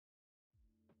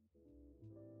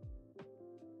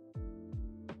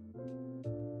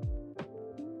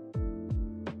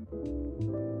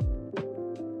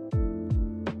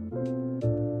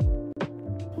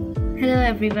Hello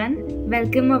everyone,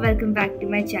 welcome back to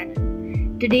my channel.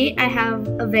 Today I have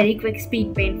a very quick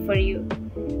speed paint for you.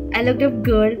 I looked up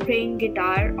girl playing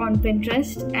guitar on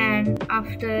Pinterest, and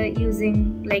after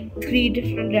using like 3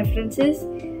 different references,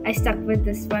 I stuck with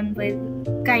this one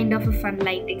with kind of a fun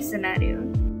lighting scenario.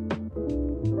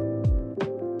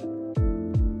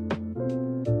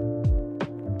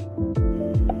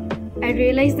 I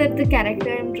realized that the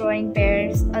character I'm drawing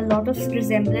bears a lot of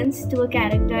resemblance to a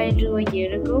character I drew a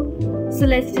year ago, so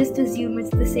let's just assume it's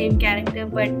the same character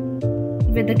but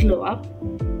with a glow up.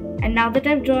 And now that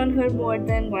I've drawn her more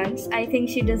than once, I think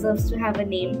she deserves to have a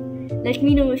name. Let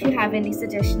me know if you have any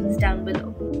suggestions down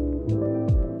below.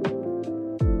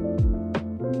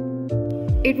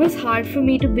 It was hard for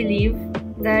me to believe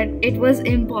that it was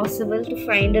impossible to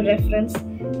find a reference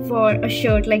for a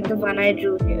shirt like the one I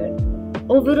drew here.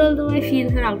 Overall though, I feel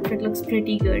her outfit looks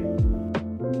pretty good.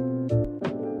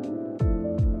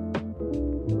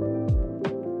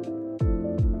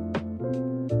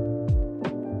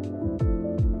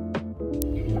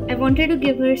 I wanted to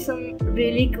give her some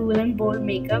really cool and bold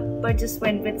makeup, but just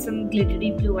went with some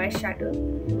glittery blue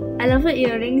eyeshadow. I love her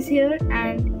earrings here,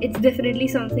 and it's definitely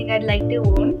something I'd like to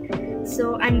own,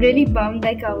 so I'm really bummed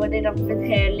I covered it up with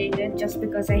hair later just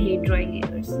because I hate drawing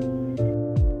ears.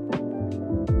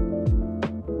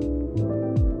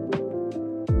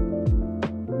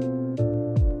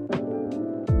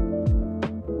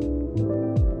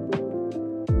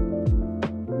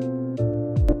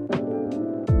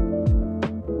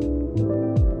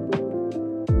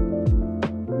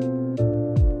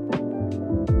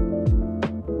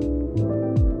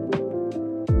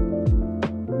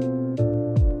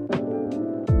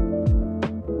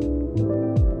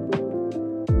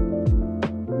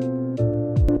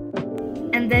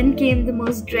 And then came the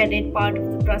most dreaded part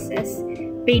of the process,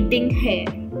 painting hair.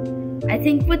 I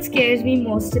think what scares me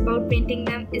most about painting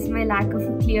them is my lack of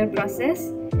a clear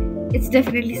process. It's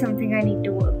definitely something I need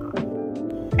to work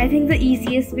on. I think the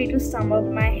easiest way to sum up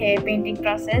my hair painting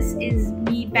process is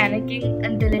me panicking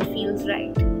until it feels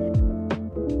right.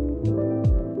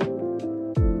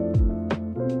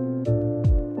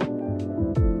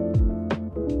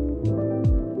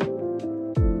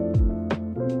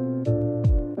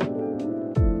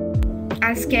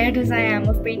 As scared as I am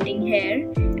of painting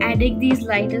hair, adding these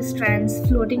lighter strands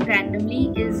floating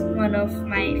randomly is one of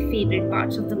my favorite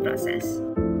parts of the process.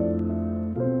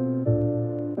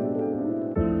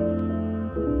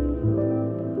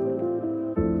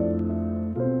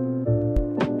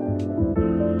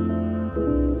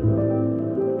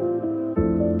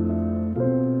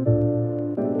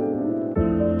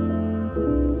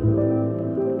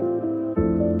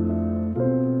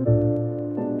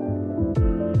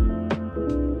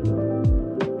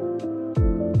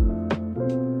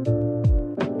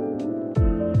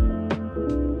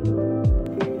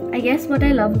 I guess what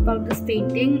I love about this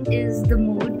painting is the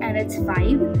mood and its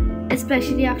vibe,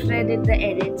 especially after I did the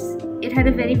edits. It had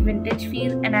a very vintage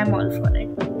feel and I'm all for it.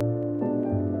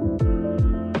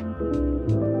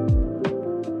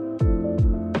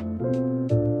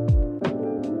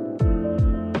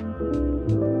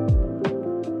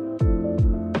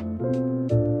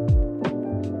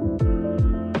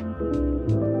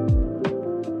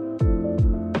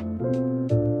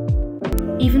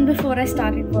 Even before I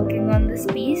started working on this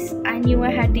piece, I knew I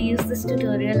had to use this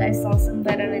tutorial I saw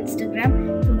somewhere on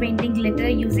Instagram for painting glitter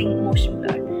using motion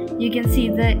blur. You can see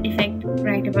the effect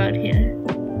right about here.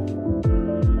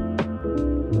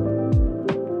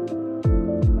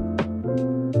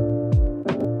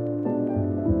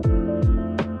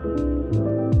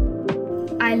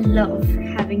 I love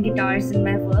having guitars in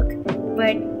my work,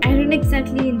 but I don't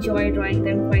exactly enjoy drawing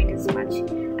them quite as much.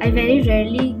 I very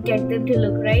rarely get them to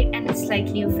look right and it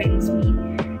slightly offends me.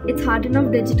 It's hard enough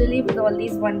digitally with all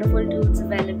these wonderful tools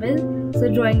available,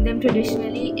 so drawing them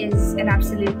traditionally is an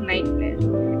absolute nightmare,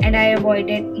 and I avoid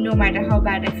it no matter how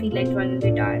bad I feel like drawing a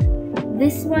guitar.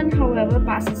 This one, however,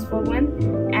 passes for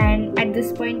one, and at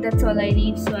this point that's all I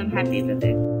need, so I'm happy with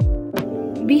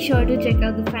it. Be sure to check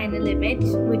out the final image,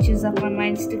 which is up on my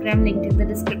Instagram, linked in the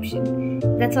description.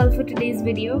 That's all for today's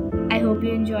video. I hope you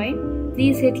enjoyed.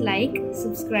 Please hit like,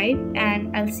 subscribe,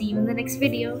 and I'll see you in the next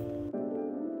video.